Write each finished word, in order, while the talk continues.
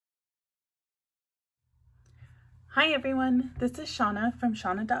Hi everyone, this is Shauna from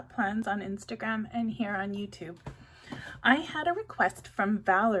Shauna.plans on Instagram and here on YouTube. I had a request from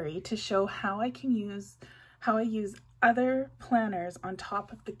Valerie to show how I use other planners on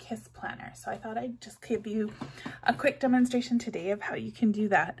top of the KISS planner. So I thought I'd just give you a quick demonstration today of how you can do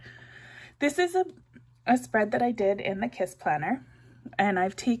that. This is a spread that I did in the KISS planner, and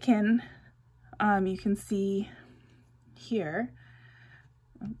I've taken, you can see here,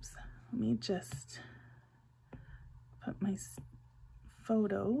 oops, let me just put my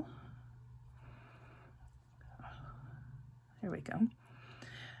photo. There we go.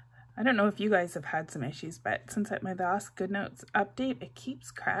 I don't know if you guys have had some issues, but since my last GoodNotes update, it keeps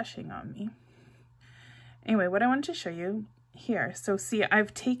crashing on me. Anyway, what I wanted to show you here. So see,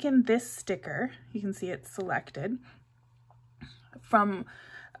 I've taken this sticker, you can see it's selected, from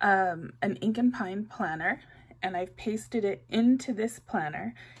an Ink and Pine planner, and I've pasted it into this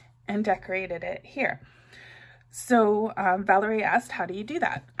planner and decorated it here. So Valerie asked, how do you do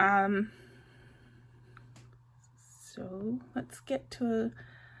that? So let's get to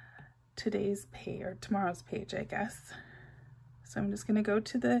today's page, or tomorrow's page, I guess. So I'm just gonna go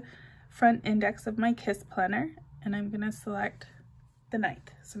to the front index of my KISS planner, and I'm gonna select the 9th.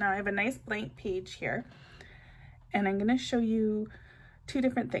 So now I have a nice blank page here, and I'm gonna show you two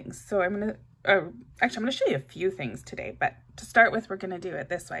different things. So I'm gonna show you a few things today, but to start with, we're gonna do it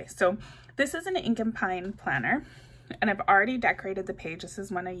this way. So this is an Ink and Pine planner, and I've already decorated the page. This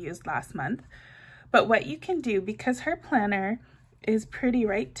is one I used last month. But what you can do, because her planner is pretty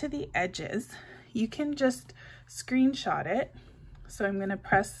right to the edges, you can just screenshot it. So I'm gonna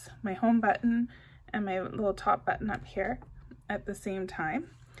press my home button and my little top button up here at the same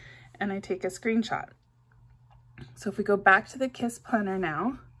time, and I take a screenshot. So if we go back to the KISS planner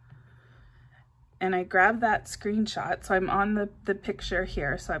now, and I grab that screenshot, so I'm on the picture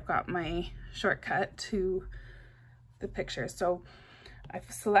here, so I've got my shortcut to the picture. So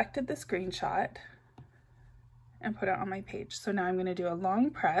I've selected the screenshot and put it on my page. So now I'm gonna do a long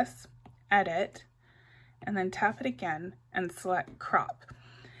press, edit, and then tap it again and select crop.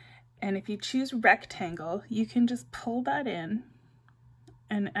 And if you choose rectangle, you can just pull that in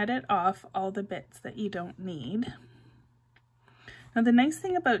and edit off all the bits that you don't need. Now the nice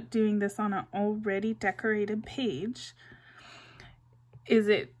thing about doing this on an already decorated page is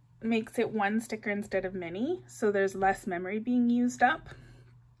it makes it one sticker instead of many, so there's less memory being used up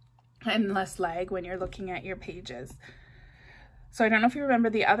and less lag when you're looking at your pages. So I don't know if you remember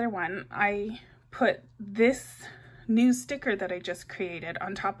the other one, I put this new sticker that I just created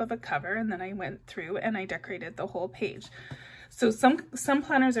on top of a cover, and then I went through and I decorated the whole page. So some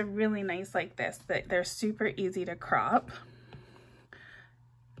planners are really nice like this, that they're super easy to crop.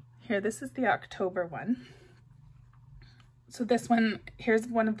 Here, this is the October one. So this one, here's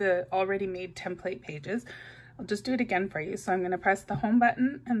one of the already made template pages. I'll just do it again for you. So I'm gonna press the home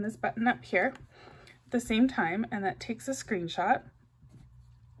button and this button up here at the same time, and that takes a screenshot.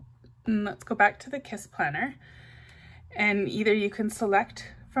 And let's go back to the KISS planner. And either you can select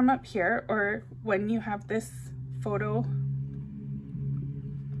from up here, or when you have this photo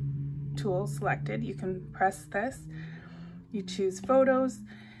tool selected, you can press this, you choose photos,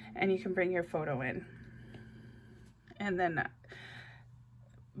 and you can bring your photo in. And then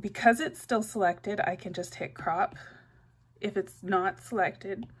because it's still selected, I can just hit crop. If it's not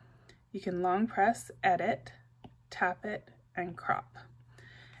selected, you can long press, edit, tap it, and crop.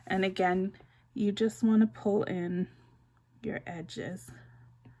 And again, you just want to pull in your edges,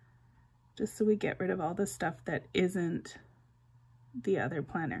 just so we get rid of all the stuff that isn't the other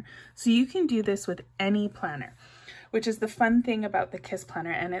planner. So you can do this with any planner, which is the fun thing about the KISS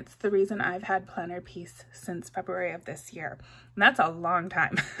planner, and it's the reason I've had Planner Peace since February of this year. And that's a long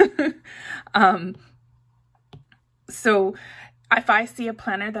time. So if I see a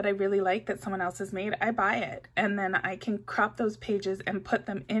planner that I really like that someone else has made, I buy it, and then I can crop those pages and put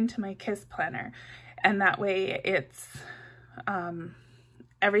them into my KISS planner. And that way it's,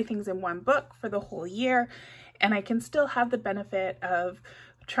 everything's in one book for the whole year, and I can still have the benefit of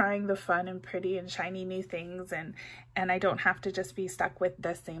trying the fun and pretty and shiny new things, and I don't have to just be stuck with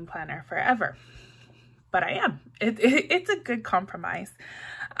the same planner forever. But I am. It's a good compromise.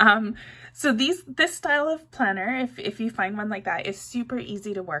 So this style of planner, if you find one like that, is super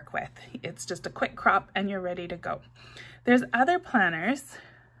easy to work with. It's just a quick crop and you're ready to go. There's other planners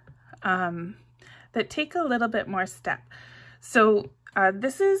that take a little bit more step. So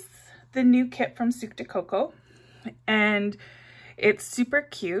this is the new kit from Souq de Coco, and it's super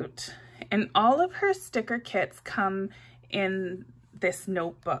cute, and all of her sticker kits come in this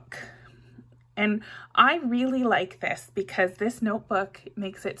notebook. And I really like this because this notebook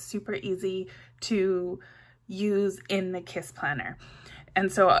makes it super easy to use in the KISS planner.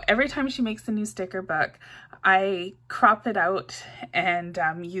 And so every time she makes a new sticker book, I crop it out and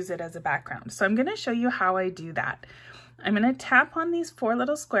use it as a background. So I'm going to show you how I do that. I'm going to tap on these 4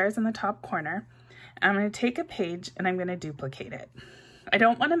 little squares in the top corner. I'm going to take a page and I'm going to duplicate it. I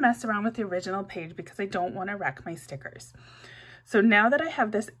don't want to mess around with the original page because I don't want to wreck my stickers. So now that I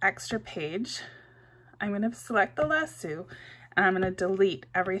have this extra page, I'm going to select the lasso and I'm going to delete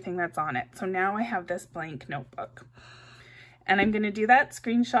everything that's on it. So now I have this blank notebook. And I'm going to do that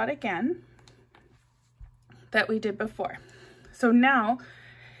screenshot again that we did before. So now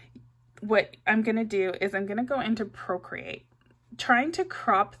what I'm going to do is I'm going to go into Procreate. Trying to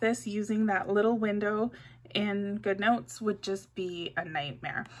crop this using that little window in GoodNotes would just be a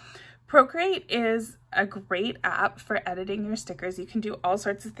nightmare. Procreate is a great app for editing your stickers. You can do all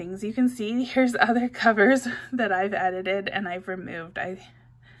sorts of things. You can see here's other covers that I've edited and I've removed.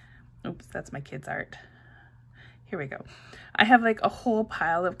 Oops, that's my kids' art. Here we go. I have like a whole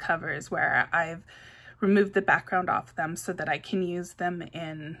pile of covers where I've removed the background off them so that I can use them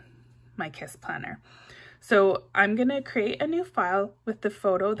in my KISS planner. So I'm going to create a new file with the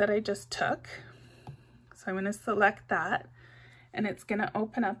photo that I just took. So I'm going to select that and it's going to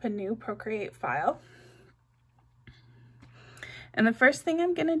open up a new Procreate file. And the first thing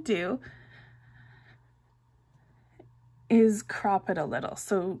I'm going to do is crop it a little.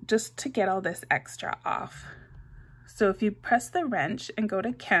 So just to get all this extra off. So if you press the wrench and go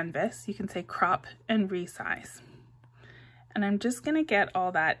to Canvas, you can say crop and resize. And I'm just going to get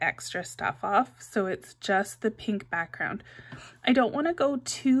all that extra stuff off so it's just the pink background. I don't want to go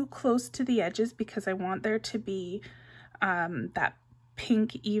too close to the edges because I want there to be that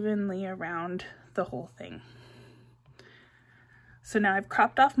pink evenly around the whole thing. So now I've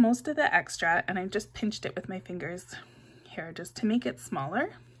cropped off most of the extra and I just pinched it with my fingers here just to make it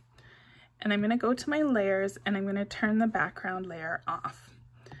smaller. And I'm going to go to my layers and I'm going to turn the background layer off.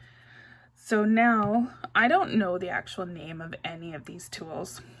 So now, I don't know the actual name of any of these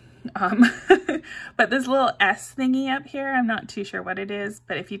tools, but this little S thingy up here, I'm not too sure what it is,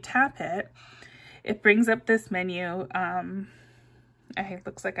 but if you tap it, it brings up this menu. It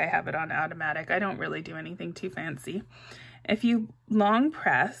looks like I have it on automatic. I don't really do anything too fancy. If you long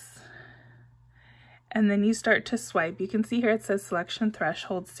press, and then you start to swipe, you can see here it says selection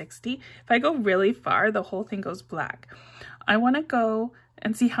threshold 60. If I go really far, the whole thing goes black. I want to go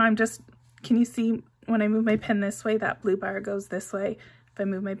and see how I'm just, can you see when I move my pen this way, that blue bar goes this way. If I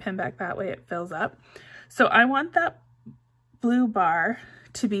move my pen back that way, it fills up. So I want that blue bar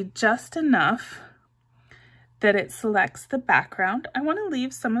to be just enough that it selects the background. I want to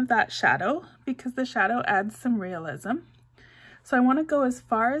leave some of that shadow because the shadow adds some realism. So I want to go as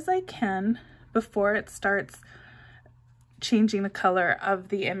far as I can before it starts changing the color of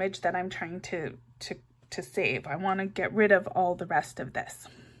the image that I'm trying to save. I want to get rid of all the rest of this.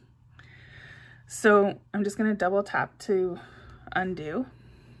 So I'm just going to double tap to undo.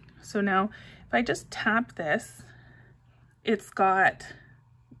 So now if I just tap this, it's got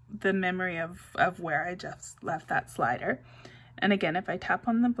the memory of where I just left that slider. And again, if I tap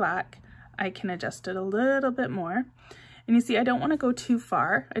on the black, I can adjust it a little bit more. And you see, I don't want to go too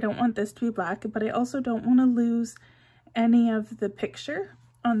far. I don't want this to be black, but I also don't want to lose any of the picture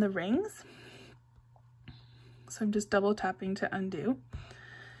on the rings. So I'm just double tapping to undo.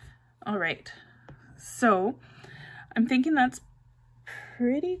 All right, so I'm thinking that's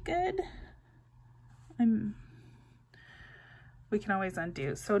pretty good. We can always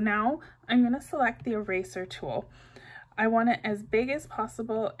undo. So now I'm going to select the eraser tool. I want it as big as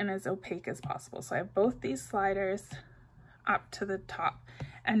possible and as opaque as possible. So I have both these sliders up to the top.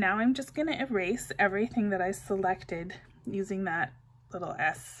 And now I'm just going to erase everything that I selected using that little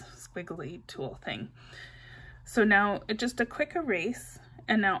S squiggly tool thing. So now just a quick erase,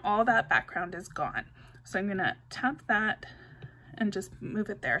 and now all that background is gone. So I'm going to tap that and just move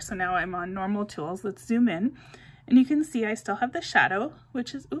it there. So now I'm on normal tools. Let's zoom in. And you can see I still have the shadow,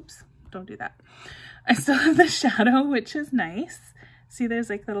 which is, oops, don't do that. I still have the shadow, which is nice. See, there's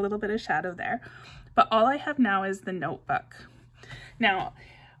like a little bit of shadow there. But all I have now is the notebook. Now,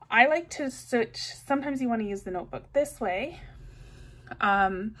 I like to switch, sometimes you want to use the notebook this way.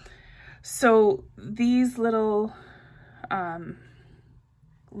 So these little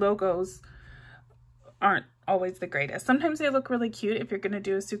logos aren't always the greatest. Sometimes they look really cute if you're going to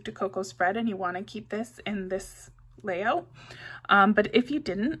do a Souq de Coco spread and you want to keep this in this layout. But if you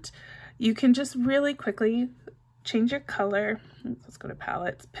didn't, you can just really quickly change your color. Let's go to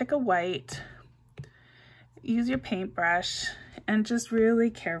palettes, pick a white, use your paintbrush, and just really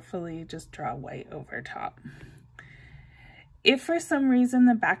carefully just draw white over top. If for some reason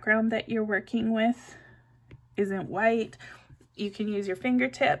the background that you're working with isn't white, you can use your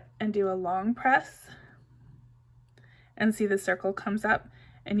fingertip and do a long press and see the circle comes up,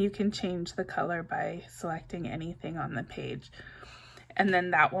 and you can change the color by selecting anything on the page. And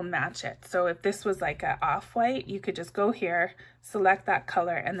then that will match it. So if this was like a off-white, you could just go here, select that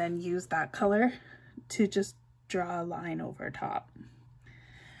color, and then use that color to just draw a line over top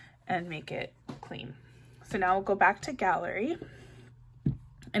and make it clean. So now we'll go back to gallery.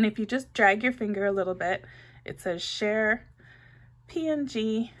 And if you just drag your finger a little bit, it says share,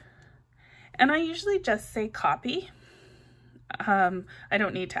 PNG, and I usually just say copy. I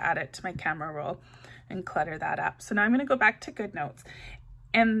don't need to add it to my camera roll and clutter that up. So now I'm going to go back to GoodNotes.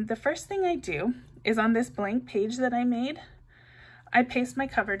 And the first thing I do is on this blank page that I made, I paste my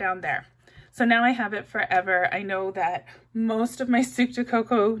cover down there. So now I have it forever. I know that most of my Souq de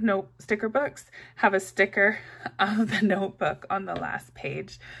Coco note sticker books have a sticker of the notebook on the last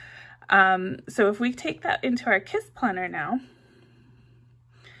page. So if we take that into our Kiss Planner now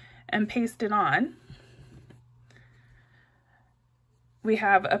and paste it on, we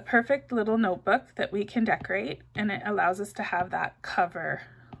have a perfect little notebook that we can decorate, and it allows us to have that cover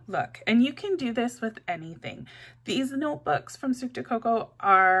look. And you can do this with anything. These notebooks from Souq de Coco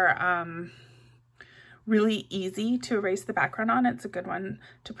are really easy to erase the background on. It's a good one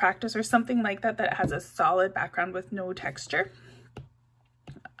to practice, or something like that that has a solid background with no texture.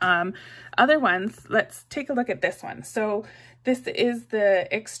 Other ones, let's take a look at this one. So this is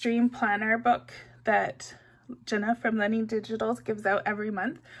the Extreme Planner book that Jenna from Lenny Digital gives out every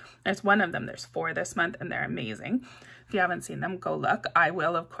month. There's one of them, there's 4 this month, and they're amazing. If you haven't seen them, go look. I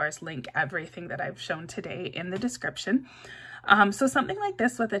will, of course, link everything that I've shown today in the description. So something like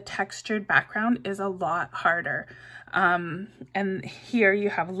this with a textured background is a lot harder. And here you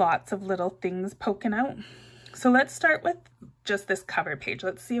have lots of little things poking out. So let's start with just this cover page.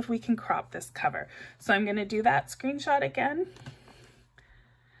 Let's see if we can crop this cover. So I'm going to do that screenshot again.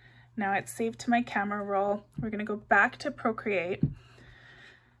 Now it's saved to my camera roll. We're going to go back to Procreate,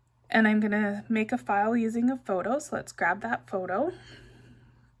 and I'm going to make a file using a photo. So let's grab that photo.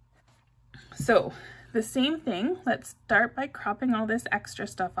 So the same thing, let's start by cropping all this extra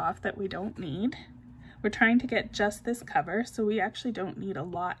stuff off that we don't need. We're trying to get just this cover, so we actually don't need a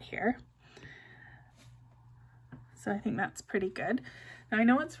lot here. So I think that's pretty good. Now I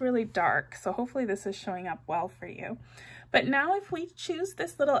know it's really dark, so hopefully this is showing up well for you. But now if we choose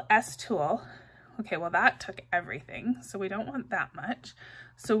this little S tool, okay, well that took everything, so we don't want that much.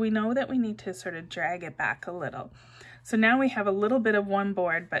 So we know that we need to sort of drag it back a little. So now we have a little bit of one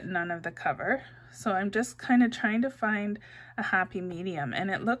board, but none of the cover. So I'm just kind of trying to find a happy medium,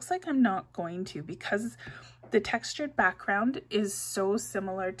 and it looks like I'm not going to, because the textured background is so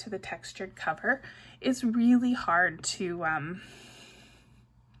similar to the textured cover. It's really hard to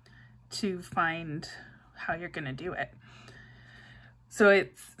find how you're gonna do it. So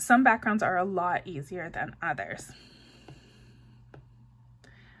some backgrounds are a lot easier than others.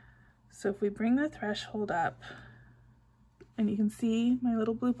 So if we bring the threshold up, and you can see my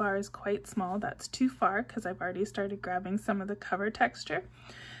little blue bar is quite small. That's too far because I've already started grabbing some of the cover texture.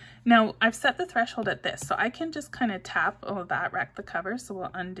 Now I've set the threshold at this, so I can just kind of tap, oh, that wrecked the cover, so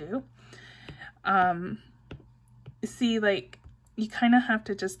we'll undo. See, like, you kind of have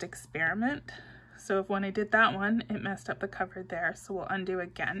to just experiment. So if when I did that one, it messed up the cover there, so we'll undo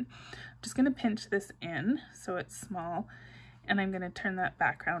again. I'm just going to pinch this in so it's small, and I'm going to turn that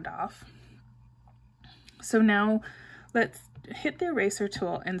background off. So now let's hit the eraser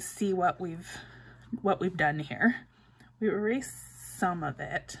tool and see what we've done here. We erased some of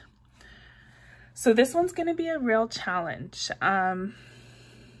it. So this one's going to be a real challenge.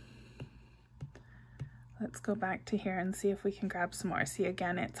 Let's go back to here and see if we can grab some more. See,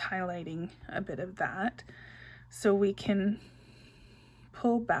 again, it's highlighting a bit of that. So we can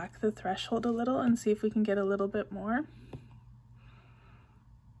pull back the threshold a little and see if we can get a little bit more.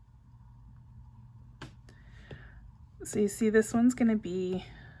 So you see, this one's going to be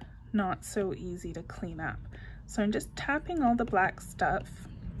not so easy to clean up. So I'm just tapping all the black stuff.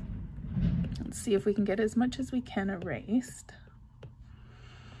 Let's see if we can get as much as we can erased.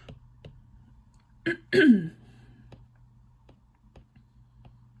 And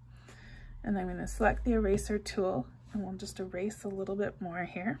I'm going to select the eraser tool, and we'll just erase a little bit more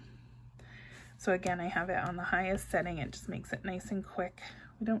here. So again, I have it on the highest setting. It just makes it nice and quick.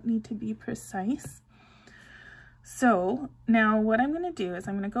 We don't need to be precise. So now what I'm going to do is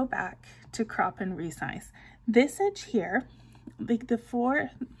I'm going to go back to crop and resize. This edge here, like this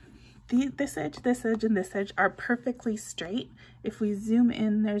edge, and this edge are perfectly straight. If we zoom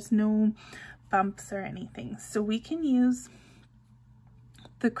in, there's no bumps or anything. So we can use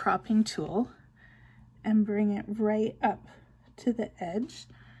the cropping tool and bring it right up to the edge.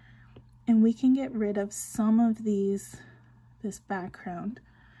 And we can get rid of some of this background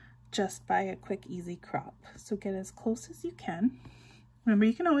just by a quick, easy crop. So get as close as you can. Remember,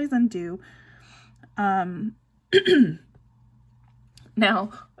 you can always undo.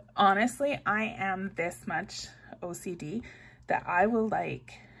 Now, honestly, I am this much OCD that I will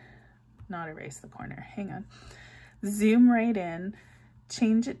not erase the corner, hang on, zoom right in,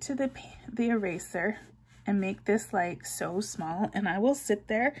 change it to the eraser and make this so small, and I will sit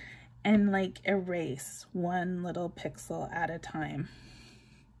there and erase one little pixel at a time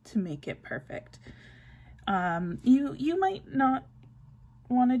to make it perfect. You might not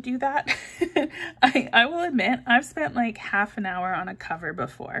want to do that. I will admit I've spent half an hour on a cover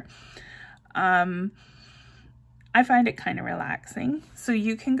before. I find it kind of relaxing. So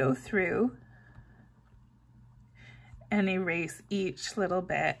you can go through and erase each little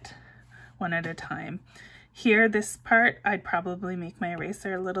bit one at a time. Here, this part, I'd probably make my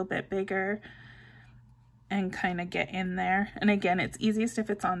eraser a little bit bigger and kind of get in there. And again, it's easiest if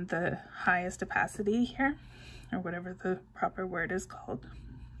it's on the highest opacity here, or whatever the proper word is called.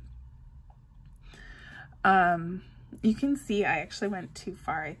 You can see I actually went too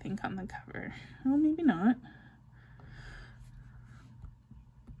far, I think, on the cover. Oh, maybe not.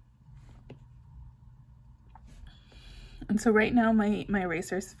 And so right now my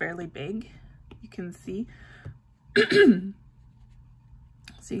eraser is fairly big, you can see. So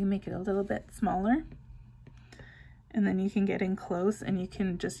you can make it a little bit smaller. And then you can get in close and you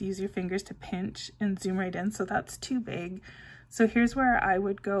can just use your fingers to pinch and zoom right in. So that's too big. So here's where I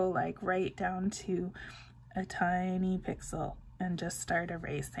would go right down to a tiny pixel and just start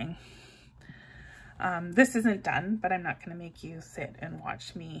erasing. This isn't done, but I'm not going to make you sit and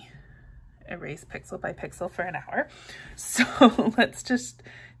watch me erase pixel by pixel for an hour. So let's just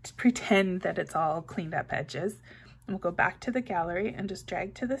pretend that it's all cleaned up edges. And we'll go back to the gallery and just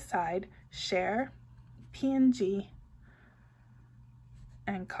drag to the side, share, PNG,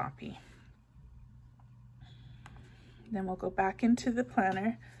 and copy. Then we'll go back into the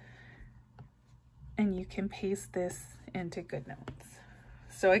planner and you can paste this into GoodNotes.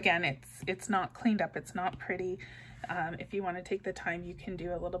 So again, it's not cleaned up, it's not pretty. If you want to take the time, you can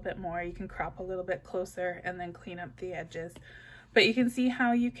do a little bit more. You can crop a little bit closer and then clean up the edges. But you can see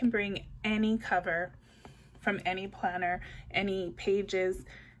how you can bring any cover from any planner, any pages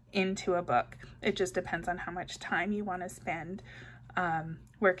into a book. It just depends on how much time you want to spend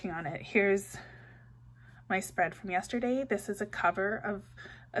working on it. Here's my spread from yesterday. This is a cover of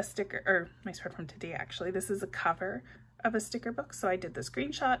a sticker, or my spread from today actually. This is a cover of a sticker book. So I did the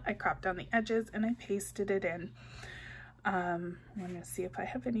screenshot, I cropped down the edges and I pasted it in. I'm gonna see if I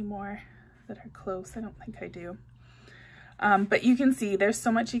have any more that are close. I don't think I do. But you can see there's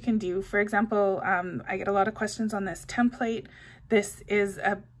so much you can do. For example, I get a lot of questions on this template. This is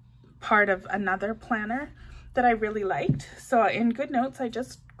a part of another planner that I really liked. So in GoodNotes, I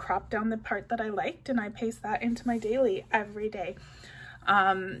just cropped down the part that I liked and I paste that into my daily every day.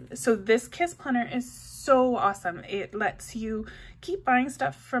 So this KISS planner is so awesome. It lets you keep buying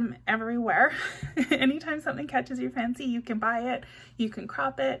stuff from everywhere. Anytime something catches your fancy, you can buy it, you can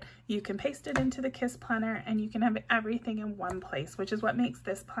crop it, you can paste it into the KISS planner, and you can have everything in one place, which is what makes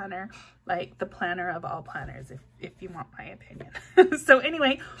this planner like the planner of all planners, if you want my opinion. So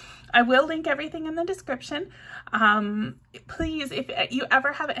anyway, I will link everything in the description. Please, if you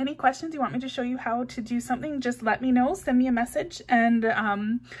ever have any questions, you want me to show you how to do something, just let me know, send me a message, and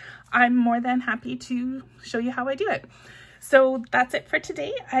I'm more than happy to show you how I do it. So that's it for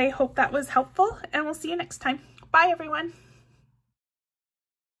today. I hope that was helpful, and we'll see you next time. Bye, everyone.